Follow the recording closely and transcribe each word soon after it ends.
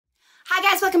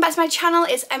Hi guys, welcome back to my channel.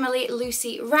 It's Emily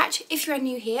Lucy Ratch. If you are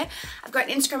new here, I've got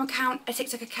an Instagram account, a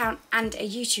TikTok account and a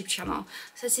YouTube channel.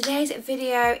 So today's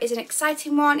video is an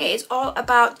exciting one. It is all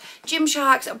about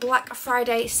Gymshark's Black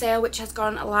Friday sale, which has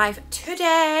gone live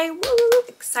today. Woo,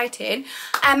 exciting.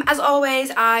 As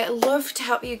always, I love to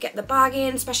help you get the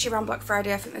bargain, especially around Black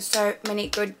Friday. I think there's so many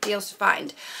good deals to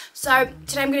find. So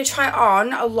today I'm going to try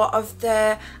on a lot of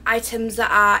the items that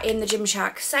are in the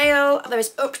Gymshark sale. There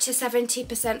is up to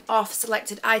 70% off selected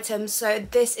items, so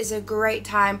this is a great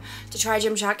time to try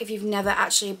Gymshark if you've never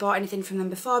actually bought anything from them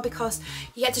before, because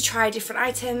you get to try different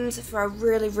items for a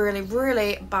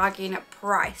really bargain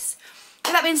price.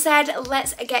 With that being said,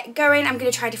 let's get going. I'm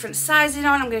going to try different sizing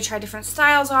on, I'm going to try different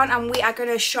styles on, and we are going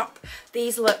to shop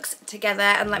these looks together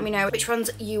and let me know which ones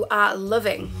you are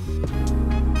loving.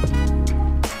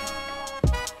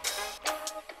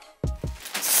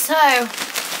 So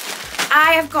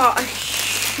I have got a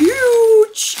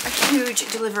huge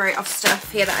delivery of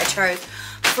stuff here that I chose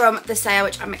from the sale,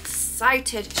 which I'm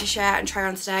excited to share and try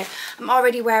on today. I'm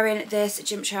already wearing this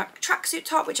Gymshark tracksuit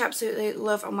top, which I absolutely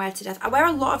love and wear to death. I wear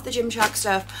a lot of the Gymshark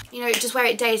stuff, you know, just wear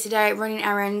it day to day, running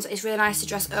errands. It's really nice to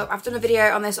dress up. I've done a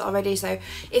video on this already, so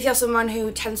if you're someone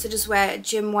who tends to just wear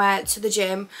gym wear to the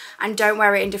gym and don't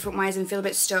wear it in different ways and feel a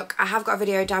bit stuck, I have got a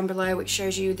video down below which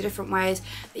shows you the different ways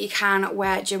that you can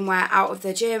wear gym wear out of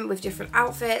the gym with different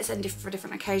outfits and for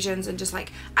different occasions, and just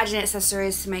like adding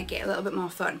accessories to make it a little bit more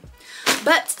fun.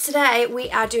 But today we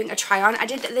are doing a try on. I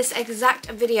did this exact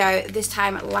video this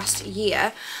time last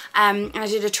year, and I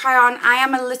did a try on. I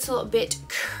am a little bit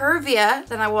curvier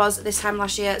than I was this time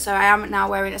last year, so I am now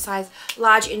wearing a size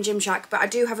large in Gymshark, but I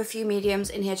do have a few mediums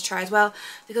in here to try as well,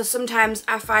 because sometimes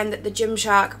I find that the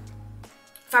Gymshark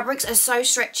fabrics are so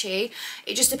stretchy.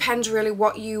 It just depends really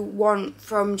what you want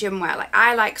from gym wear. Like,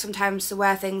 I like sometimes to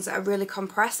wear things that are really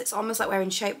compressed. It's almost like wearing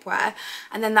shapewear,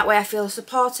 and then that way I feel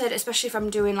supported, especially if I'm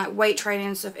doing like weight training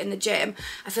and stuff in the gym.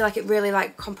 I feel like it really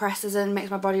like compresses and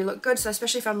makes my body look good. So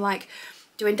especially if I'm like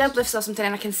doing deadlifts or something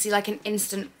and I can see like an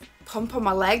instant pump on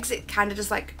my legs, it kind of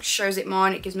just like shows it more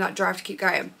and it gives me that drive to keep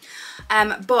going.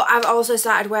 But I've also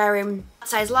started wearing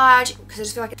size large because I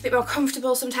just feel like it's a bit more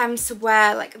comfortable sometimes to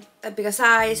wear like a bigger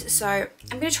size. So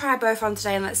I'm going to try both on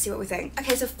today and let's see what we think.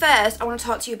 Okay, so first I want to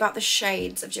talk to you about the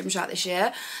shades of Gymshark this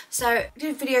year. So I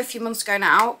did a video a few months ago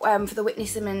now for the Whitney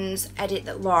Simmons edit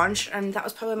that launched, and that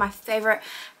was probably my favourite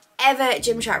ever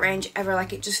Gymshark range ever.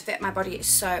 Like, it just fit my body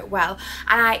so well,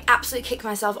 and I absolutely kick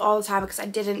myself all the time because I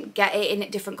didn't get it in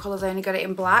different colours. I only got it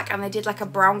in black, and they did like a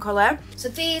brown colour. So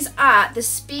these are the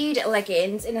speed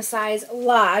leggings in a size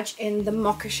large in the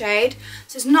mocha shade.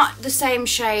 So it's not the same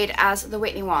shade as the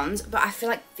Whitney ones, but I feel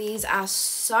like these are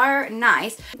so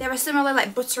nice. They're a similar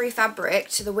like buttery fabric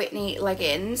to the Whitney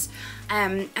leggings,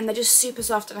 and they're just super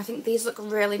soft, and I think these look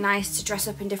really nice to dress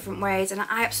up in different ways. And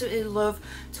I absolutely love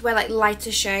to wear like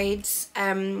lighter shades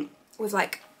with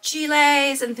like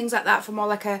gilets and things like that for more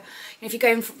like a, you know, if you're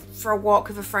going for a walk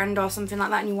with a friend or something like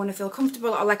that and you want to feel comfortable,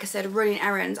 or like I said, running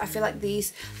errands. I feel like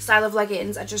these style of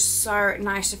leggings are just so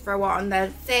nice to throw on. They're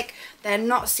thick, they're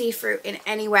not see-through in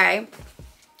any way,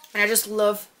 and I just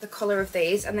love the colour of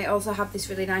these. And they also have this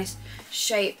really nice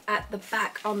shape at the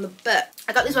back on the butt.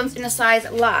 I got these ones in a size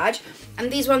large,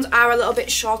 and these ones are a little bit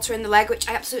shorter in the leg, which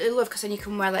I absolutely love because then you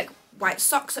can wear like white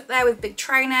socks up there with big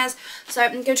trainers. So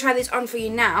I'm going to try these on for you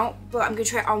now, but I'm going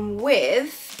to try it on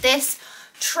with this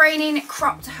training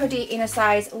cropped hoodie in a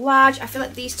size large. I feel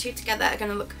like these two together are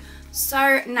going to look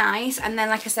so nice. And then,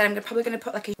 like I said, I'm probably going to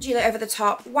put like a gilet over the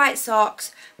top, white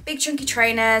socks, big chunky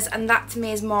trainers, and that to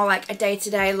me is more like a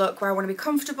day-to-day look where I want to be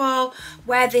comfortable.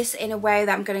 Wear this in a way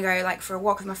that I'm going to go like for a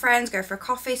walk with my friends, go for a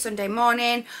coffee Sunday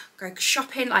morning, go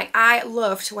shopping. Like, I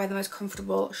love to wear the most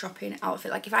comfortable shopping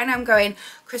outfit. Like, if I know I'm going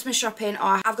Christmas shopping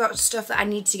or I've got stuff that I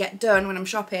need to get done when I'm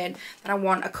shopping, then I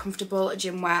want a comfortable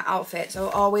gym wear outfit. So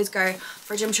I'll always go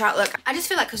for a Gymshark look. I just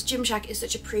feel like because Gymshark is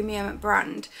such a premium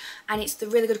brand and it's the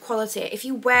really good quality, if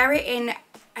you wear it in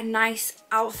a nice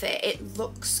outfit, it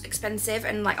looks expensive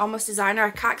and like almost designer.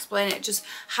 I can't explain it. It just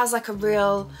has like a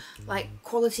real like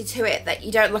quality to it that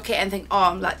you don't look at it and think,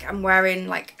 oh, I'm wearing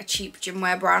like a cheap gym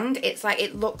wear brand. It's like,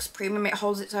 it looks premium, it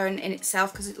holds its own in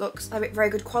itself because it looks like very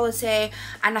good quality,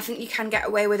 and I think you can get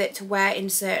away with it to wear in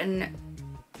certain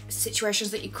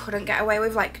situations that you couldn't get away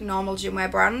with like normal gym wear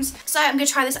brands. So I'm going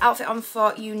to try this outfit on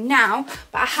for you now,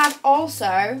 but I have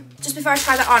also, just before I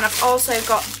try that on, I've also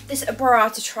got this bra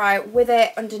to try with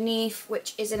it underneath,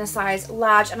 which is in a size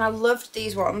large, and I loved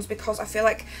these ones because I feel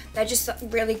like they're just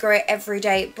really great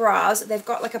everyday bras. They've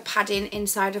got like a padding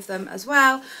inside of them as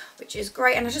well, which is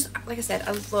great. And I just, like I said,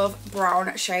 I love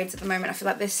brown shades at the moment. I feel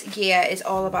like this year is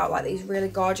all about like these really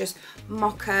gorgeous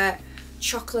mocha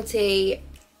chocolatey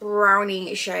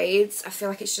brownie shades. I feel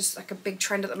like it's just like a big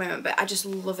trend at the moment, but I just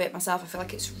love it myself. I feel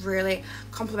like it's really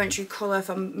complementary colour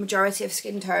for majority of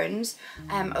skin tones.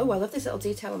 Oh, I love this little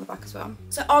detail on the back as well.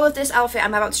 So all of this outfit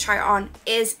I'm about to try on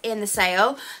is in the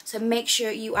sale, so make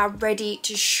sure you are ready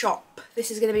to shop.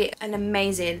 This is going to be an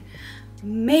amazing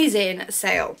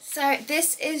sale. So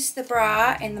this is the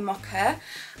bra in the mocha.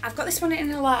 I've got this one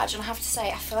in a large, and I have to say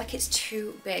I feel like it's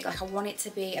too big. Like I want it to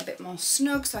be a bit more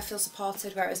snug so I feel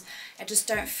supported, whereas I just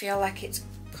don't feel like it's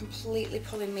completely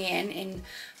pulling me in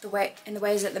the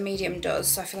ways that the medium does.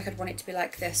 So I feel like I'd want it to be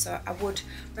like this, so I would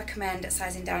recommend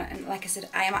sizing down. And like I said,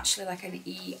 I am actually like an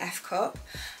EF cup.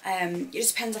 It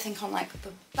just depends, I think, on like the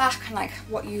back and like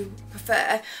what you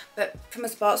prefer, but from a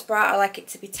sports bra I like it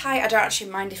to be tight. I don't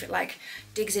actually mind if it like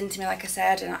digs into me, like I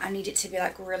said, and I need it to be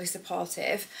like really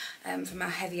supportive for my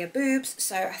heavier boobs,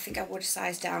 so I think I would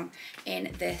size down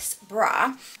in this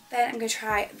bra. Then I'm going to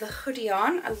try the hoodie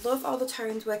on. I love all the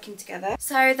tones working together.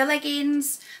 So the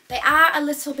leggings, they are a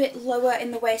little bit lower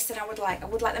in the waist than I would like. I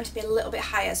would like them to be a little bit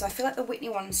higher, so I feel like the Whitney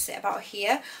ones sit about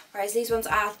here, whereas these ones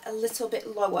are a little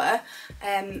bit lower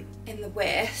in the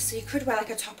waist, so you could wear like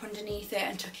a top underneath it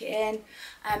and tuck it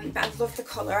in. But I love the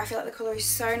colour. I feel like the colour is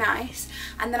so nice.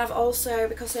 And then I've also,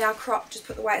 because they are cropped, just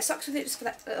put the white socks with it just for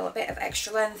that little bit of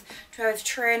extra length. Try with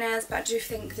trainers, but I do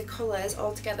think the colours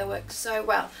all together work so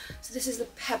well. So this is the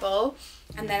pebble,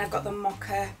 and then I've got the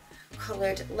mocha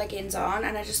coloured leggings on,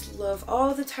 and I just love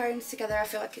all the tones together. I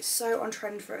feel like it's so on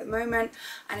trend for at the moment,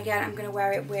 and again I'm going to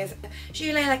wear it with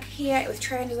gilet like here with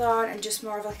trainers on, and just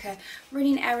more of like a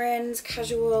running errands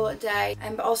casual day.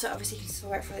 But also obviously you can still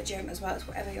wear it for the gym as well. It's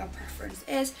whatever your preference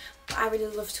is, but I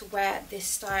really love to wear this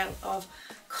style of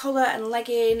colour and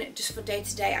legging just for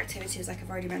day-to-day activities like I've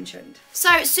already mentioned.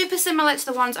 So super similar to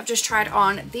the ones I've just tried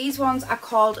on. These ones are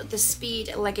called the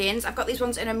Speed leggings. I've got these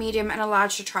ones in a medium and a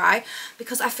large to try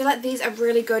because I feel like these are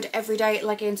really good everyday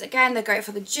leggings. Again, they're great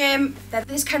for the gym. They're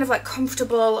this kind of like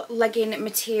comfortable legging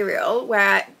material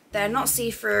where they're not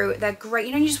see-through. They're great.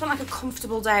 You know, you just want like a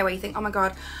comfortable day where you think, oh my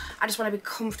god, I just want to be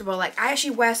comfortable. Like I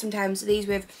actually wear sometimes these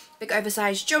with big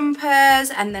oversized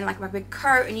jumpers and then like my big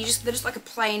coat, and they're just like a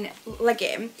plain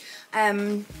legging.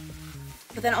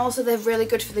 But then also they're really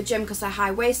good for the gym because they're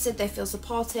high-waisted, they feel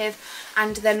supportive,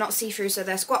 and they're not see-through, so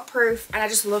they're squat-proof, and I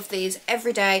just love these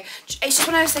every day. It's just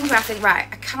one of those things where I think, right,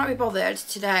 I cannot be bothered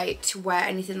today to wear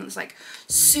anything that's like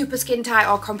super skin tight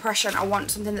or compression. I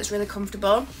want something that's really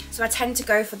comfortable, so I tend to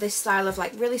go for this style of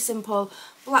like really simple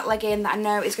black legging that I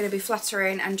know is going to be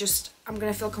flattering, and just I'm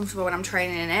going to feel comfortable when I'm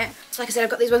training in it. So like I said, I've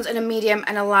got these ones in a medium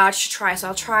and a large to try, so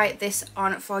I'll try this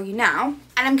on for you now.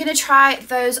 And I'm going to try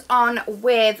those on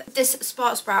with this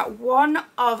sports bra. One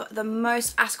of the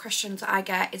most asked questions that I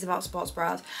get is about sports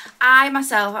bras. I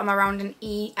myself am around an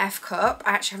EF cup.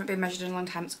 I actually haven't been measured in a long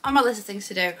time. It's on my list of things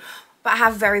to do. But I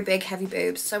have very big heavy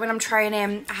boobs, so when I'm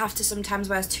training I have to sometimes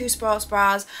wear 2 sports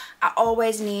bras. I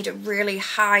always need really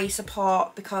high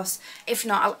support because if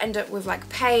not I'll end up with like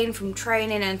pain from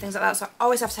training and things like that, so I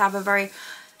always have to have a very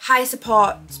high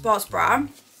support sports bra.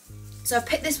 So I've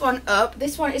picked this one up.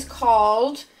 This one is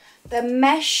called the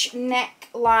Mesh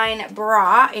Neckline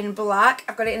Bra in black.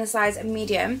 I've got it in a size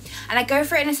medium, and I go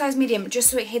for it in a size medium just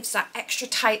so it hits that extra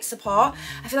tight support.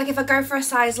 I feel like if I go for a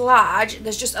size large,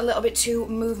 there's just a little bit too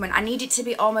movement. I need it to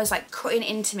be almost like cutting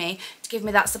into me to give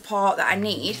me that support that I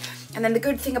need. And then the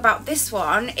good thing about this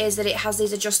one is that it has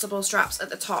these adjustable straps at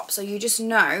the top, so you just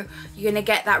know you're gonna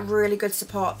get that really good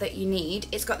support that you need.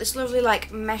 It's got this lovely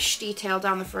like mesh detail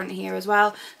down the front here as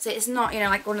well, so it's not, you know,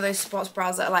 like one of those sports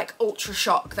bras that are like ultra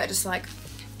shock, that are just like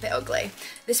a bit ugly.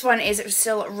 This one is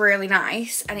still really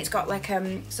nice, and it's got like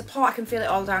support. I can feel it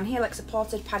all down here, like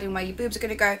supported padding where your boobs are going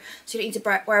to go, so you don't need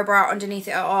to wear a bra underneath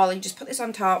it at all. You just put this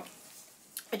on top,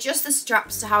 adjust the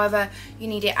straps to however you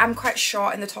need it. I'm quite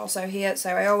short in the torso here,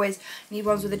 so I always need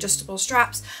ones with adjustable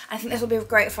straps. I think this will be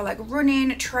great for like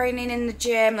running, training in the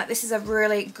gym. Like this is a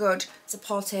really good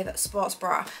supportive sports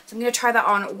bra. So I'm going to try that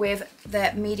on with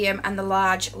the medium and the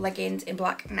large leggings in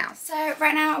black now. So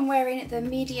right now I'm wearing the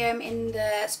medium in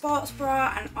the sports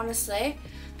bra, and honestly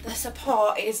the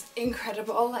support is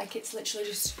incredible. Like it's literally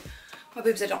just, my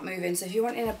boobs are not moving. So if you're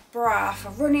wanting a bra for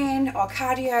running or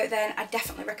cardio, then I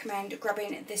definitely recommend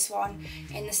grabbing this one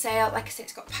in the sale. Like I said,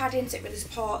 it's got padding so it really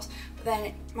supports, but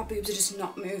then my boobs are just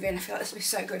not moving. I feel like this will be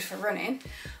so good for running.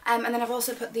 And then I've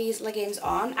also put these leggings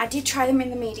on. I did try them in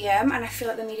the medium, and I feel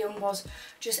like the medium was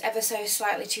just ever so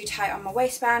slightly too tight on my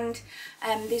waistband.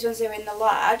 These ones are in the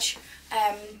large,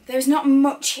 There's not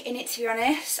much in it, to be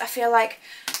honest. I feel like,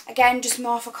 again, just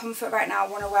more for comfort right now, I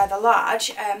want to wear the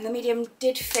large. The medium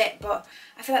did fit, but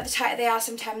I feel like the tighter they are,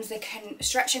 sometimes they can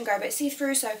stretch and go a bit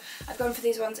see-through, so I've gone for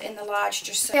these ones in the large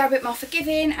just so they're a bit more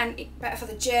forgiving and better for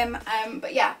the gym.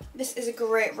 But yeah, this is a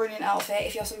great running outfit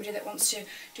if you're somebody that wants to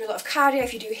do a lot of cardio,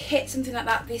 if you do HIIT, something like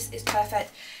that, this is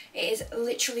perfect. It is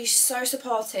literally so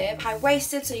supportive,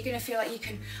 high-waisted, so you're going to feel like you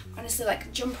can honestly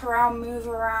like jump around, move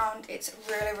around. It's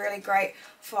really, really great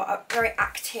for a very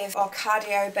active or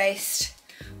cardio-based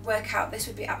workout. This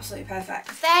would be absolutely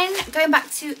perfect. Then going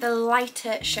back to the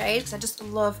lighter shade, because I just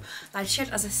love lighter shade.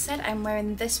 As I said, I'm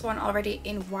wearing this one already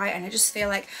in white, and I just feel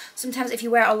like sometimes if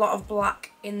you wear a lot of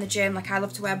black in the gym, like I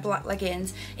love to wear black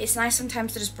leggings, it's nice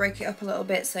sometimes to just break it up a little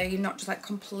bit so you're not just like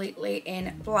completely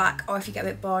in black, or if you get a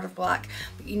bit bored of black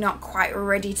but you're not quite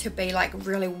ready to be like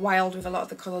really wild with a lot of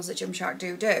the colours that Gymshark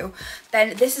do,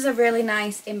 then this is a really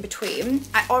nice in between.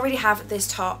 I already have this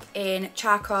top in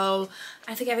charcoal,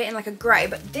 I think I have it in like a grey,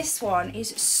 but this one is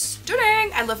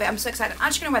stunning. I love it. I'm so excited. I'm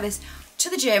actually gonna wear this to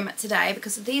the gym today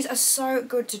because these are so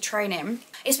good to train in.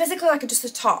 It's basically like just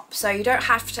a top, so you don't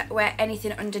have to wear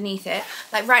anything underneath it.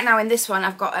 Like right now in this one,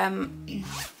 I've got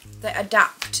the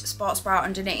Adapt sports bra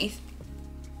underneath.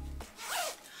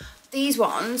 These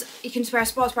ones, you can just wear a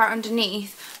sports bra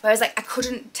underneath, whereas like I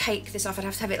couldn't take this off. I'd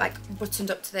have to have it like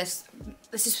buttoned up to this.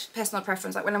 This is personal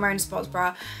preference. Like when I'm wearing a sports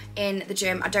bra in the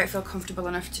gym, I don't feel comfortable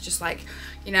enough to just like,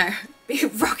 you know, be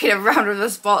rocking around with a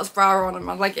sports bra on and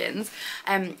my leggings.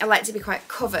 I like to be quite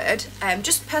covered.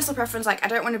 Just personal preference. Like I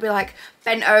don't want to be like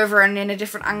bent over and in a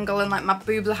different angle and like my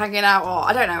boobs are hanging out, or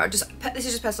I don't know. This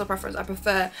is just personal preference. I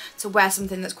prefer to wear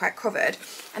something that's quite covered.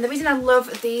 And the reason I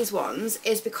love these ones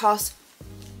is because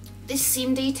this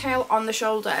seam detail on the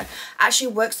shoulder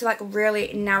actually works to like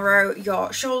really narrow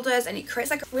your shoulders, and it creates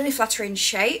like a really flattering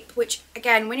shape, which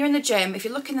again, when you're in the gym, if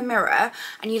you look in the mirror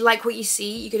and you like what you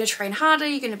see, you're going to train harder,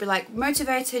 you're going to be like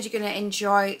motivated, you're going to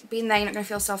enjoy being there, you're not going to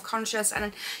feel self-conscious.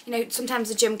 And you know, sometimes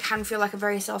the gym can feel like a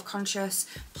very self-conscious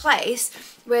place,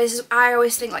 whereas I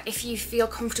always think like if you feel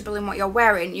comfortable in what you're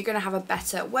wearing, you're going to have a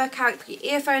better workout. You put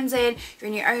your earphones in, you're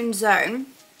in your own zone.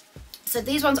 So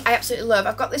these ones I absolutely love.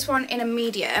 I've got this one in a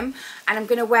medium, and I'm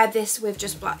going to wear this with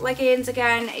just black leggings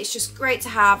again. It's just great to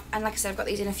have, and like I said, I've got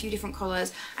these in a few different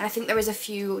colours, and I think there is a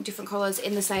few different colours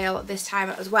in the sale this time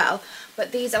as well.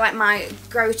 But these are like my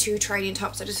go-to training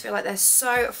tops. I just feel like they're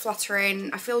so flattering.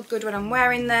 I feel good when I'm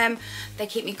wearing them. They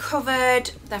keep me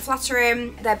covered, they're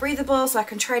flattering, they're breathable so I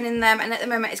can train in them, and at the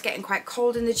moment it's getting quite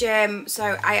cold in the gym,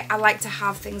 so I like to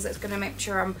have things that's going to make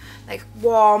sure I'm like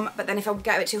warm, but then if I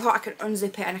get a bit too hot I can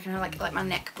unzip it and I can like let my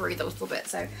neck breathe a little bit.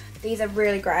 So these are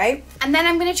really great. And then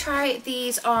I'm going to try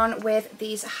these on with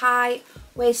these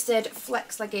high-waisted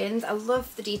flex leggings. I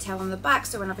love the detail on the back,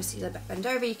 so when obviously they bend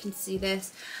over you can see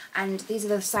this. And these are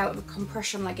the style of the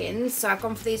compression leggings, so I've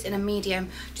gone for these in a medium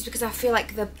just because I feel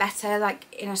like they're better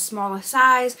like in a smaller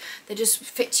size. They just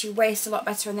fit to your waist a lot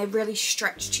better, and they really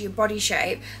stretch to your body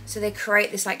shape, so they create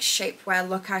this like shapewear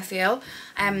look, I feel.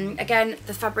 Again,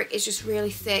 the fabric is just really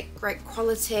thick, great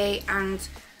quality, and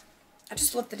I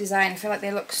just love the design. I feel like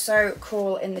they look so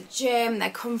cool in the gym. They're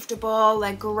comfortable.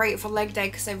 They're great for leg day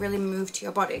because they really move to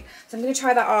your body. So I'm going to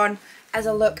try that on as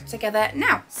a look together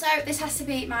now. So this has to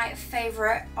be my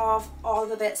favourite of all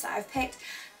the bits that I've picked.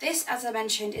 This, as I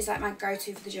mentioned, is like my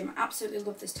go-to for the gym. I absolutely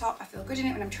love this top. I feel good in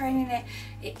it when I'm training it.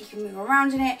 You can move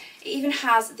around in it. It even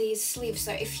has these sleeves,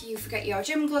 so if you forget your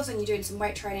gym gloves and you're doing some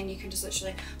weight training, you can just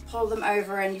literally pull them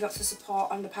over, and you've got the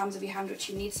support on the palms of your hand, which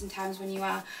you need sometimes when you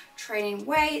are training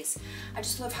weights. I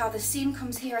just love how the seam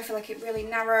comes here. I feel like it really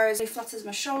narrows, it flatters my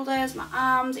shoulders, my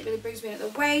arms. It really brings me in at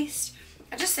the waist.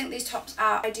 I just think these tops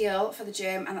are ideal for the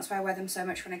gym, and that's why I wear them so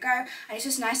much when I go, and it's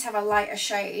just nice to have a lighter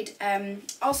shade.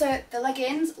 Also the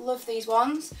leggings, love these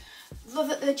ones. Love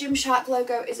that the Gymshark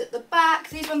logo is at the back.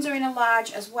 These ones are in a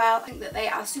large as well. I think that they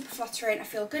are super flattering. I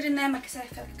feel good in them. Like I said, I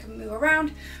feel like I can move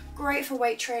around. Great for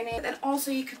weight training. But then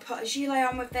also you could put a gilet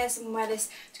on with this and wear this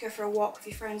to go for a walk with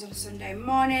your friends on a Sunday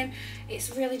morning.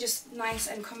 It's really just nice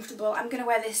and comfortable. I'm going to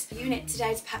wear this unit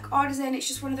today to pack orders in. It's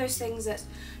just one of those things that's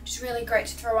just really great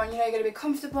to throw on. You know, you're going to be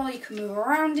comfortable. You can move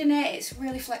around in it. It's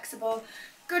really flexible.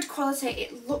 Good quality.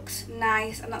 It looks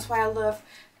nice, and that's why I love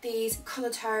these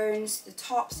colour tones, the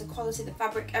tops, the quality, the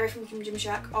fabric, everything from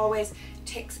Gymshark always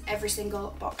ticks every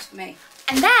single box for me.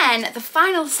 And then the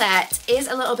final set is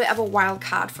a little bit of a wild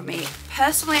card for me.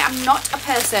 Personally, I'm not a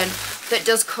person that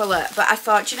does colour, but I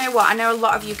thought, you know what, I know a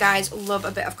lot of you guys love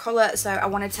a bit of colour, so I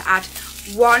wanted to add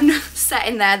one set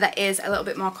in there that is a little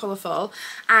bit more colourful.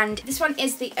 And this one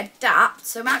is the Adapt,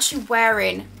 so I'm actually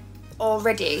wearing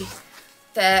already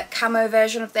the camo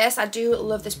version of this. I do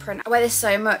love this print. I wear this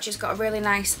so much. It's got a really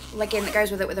nice legging that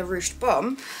goes with it with a ruched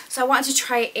bum. So I wanted to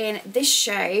try it in this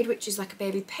shade, which is like a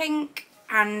baby pink.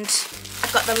 And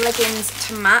I've got the leggings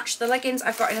to match. The leggings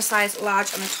I've got in a size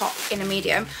large on the top in a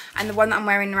medium. And the one that I'm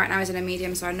wearing right now is in a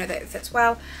medium, so I know that it fits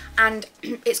well. And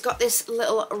it's got this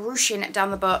little ruching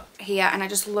down the butt here. And I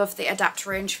just love the adapt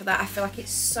range for that. I feel like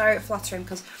it's so flattering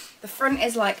because the front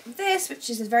is like this, which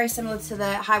is very similar to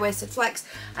the high-waisted flex,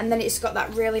 and then it's got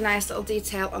that really nice little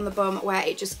detail on the bum where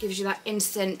it just gives you that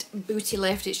instant booty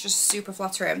lift. It's just super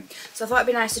flattering. So I thought it'd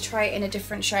be nice to try it in a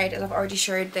different shade, as I've already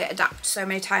showed the adapt so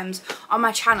many times on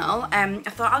my channel. I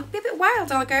thought I'll be a bit wild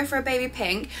and I'll go for a baby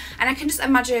pink, and I can just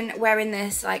imagine wearing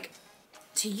this like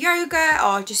to yoga,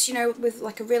 or just, you know, with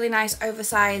like a really nice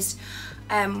oversized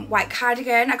white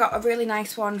cardigan. I got a really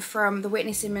nice one from the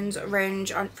Whitney Simmons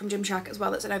range from Gymshark as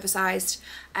well. That's an oversized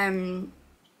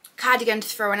cardigan to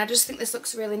throw, and I just think this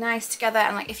looks really nice together.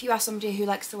 And like, if you are somebody who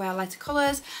likes to wear lighter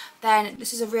colours, then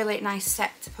this is a really nice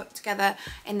set to put together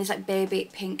in this like baby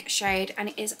pink shade, and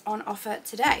it is on offer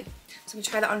today. So I'm gonna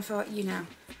try that on for you now.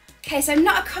 Okay, so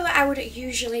not a colour I would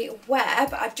usually wear,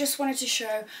 but I just wanted to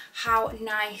show how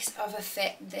nice of a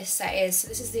fit this set is. So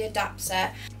this is the adapt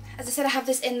set. As I said, I have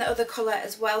this in the other colour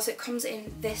as well, so it comes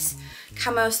in this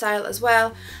camo style as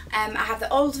well. I have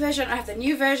the old version, I have the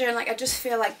new version. Like, I just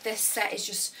feel like this set is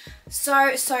just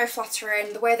so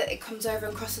flattering. The way that it comes over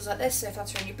and crosses like this, so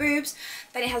flattering your boobs.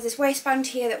 Then it has this waistband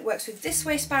here that works with this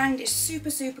waistband. It's super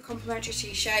complimentary to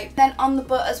your shape. Then on the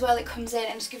butt as well, it comes in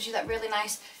and just gives you that really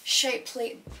nice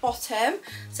shapely bottom.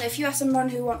 So if you are someone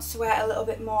who wants to wear a little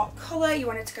bit more colour, you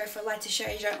wanted to go for a lighter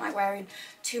shade, you don't like wearing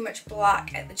too much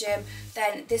black at the gym,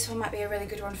 then this one might be a really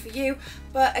good one for you.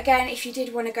 But again, if you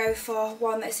did want to go for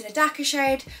one that's in a darker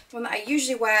shade, the one that I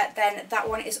usually wear, then that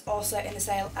one is also in the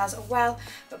sale as well.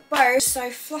 But both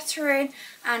so flattering,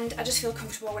 and I just feel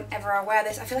comfortable whenever I wear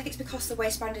this. I feel like it's because the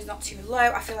waistband is not too low.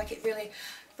 I feel like it really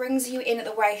brings you in at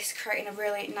the waist, creating a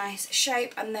really nice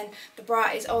shape. And then the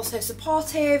bra is also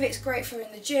supportive. It's great for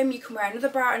in the gym. You can wear another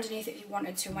bra underneath if you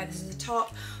wanted to, and wear this as a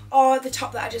top, or the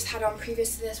top that I just had on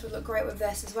previous to this would look great with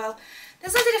this as well.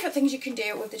 There's lots of different things you can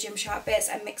do with the Gymshark bits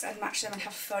and mix and match them and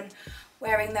have fun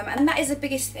wearing them, and that is the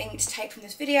biggest thing to take from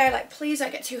this video. Like, please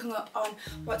don't get too hung up on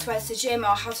what to wear to the gym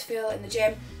or how to feel in the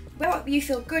gym. Wear what you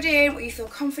feel good in, what you feel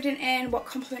confident in, what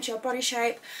complements your body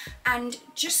shape, and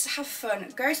just have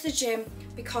fun. Go to the gym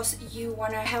because you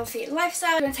want a healthy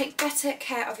lifestyle. You want to take better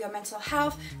care of your mental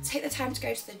health. Take the time to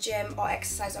go to the gym or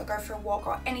exercise or go for a walk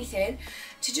or anything,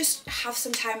 to just have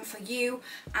some time for you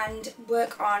and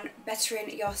work on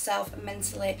bettering yourself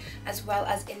mentally as well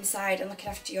as inside, and looking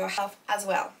after your health as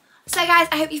well. So guys,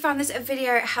 I hope you found this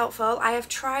video helpful. I have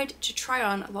tried to try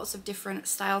on lots of different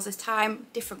styles this time,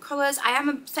 different colours. I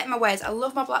am set in my ways. I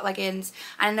love my black leggings,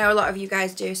 and I know a lot of you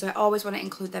guys do, so I always want to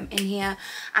include them in here.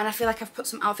 And I feel like I've put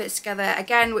some outfits together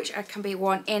again, which can be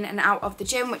worn in and out of the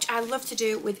gym, which I love to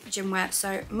do with gym wear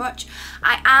so much.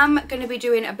 I am going to be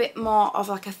doing a bit more of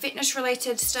like a fitness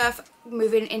related stuff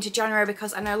moving into January,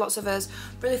 because I know lots of us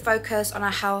really focus on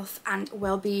our health and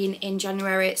well-being in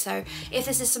January. So if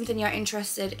this is something you're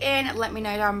interested in, let me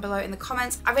know down below in the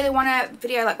comments. I really want a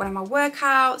video like one of my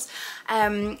workouts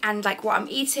and like what I'm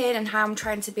eating and how I'm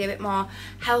trying to be a bit more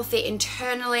healthy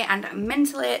internally and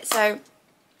mentally. So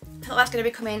I thought that's going to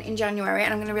be coming in January,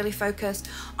 and I'm going to really focus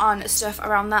on stuff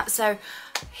around that. So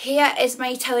here is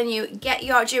me telling you, get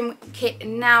your gym kit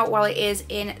now while it is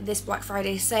in this Black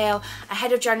Friday sale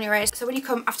ahead of January. So when you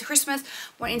come after Christmas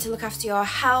wanting to look after your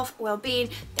health, well-being,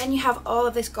 then you have all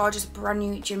of this gorgeous brand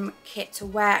new gym kit to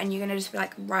wear, and you're going to just be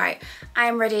like, right, I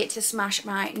am ready to smash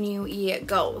my new year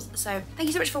goals. So thank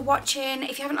you so much for watching.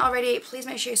 If you haven't already, please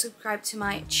make sure you subscribe to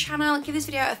my channel, give this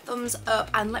video a thumbs up,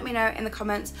 and let me know in the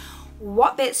comments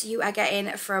what bits you are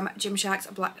getting from Gymshark's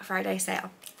Black Friday sale.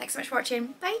 Thanks so much for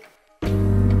watching. Bye.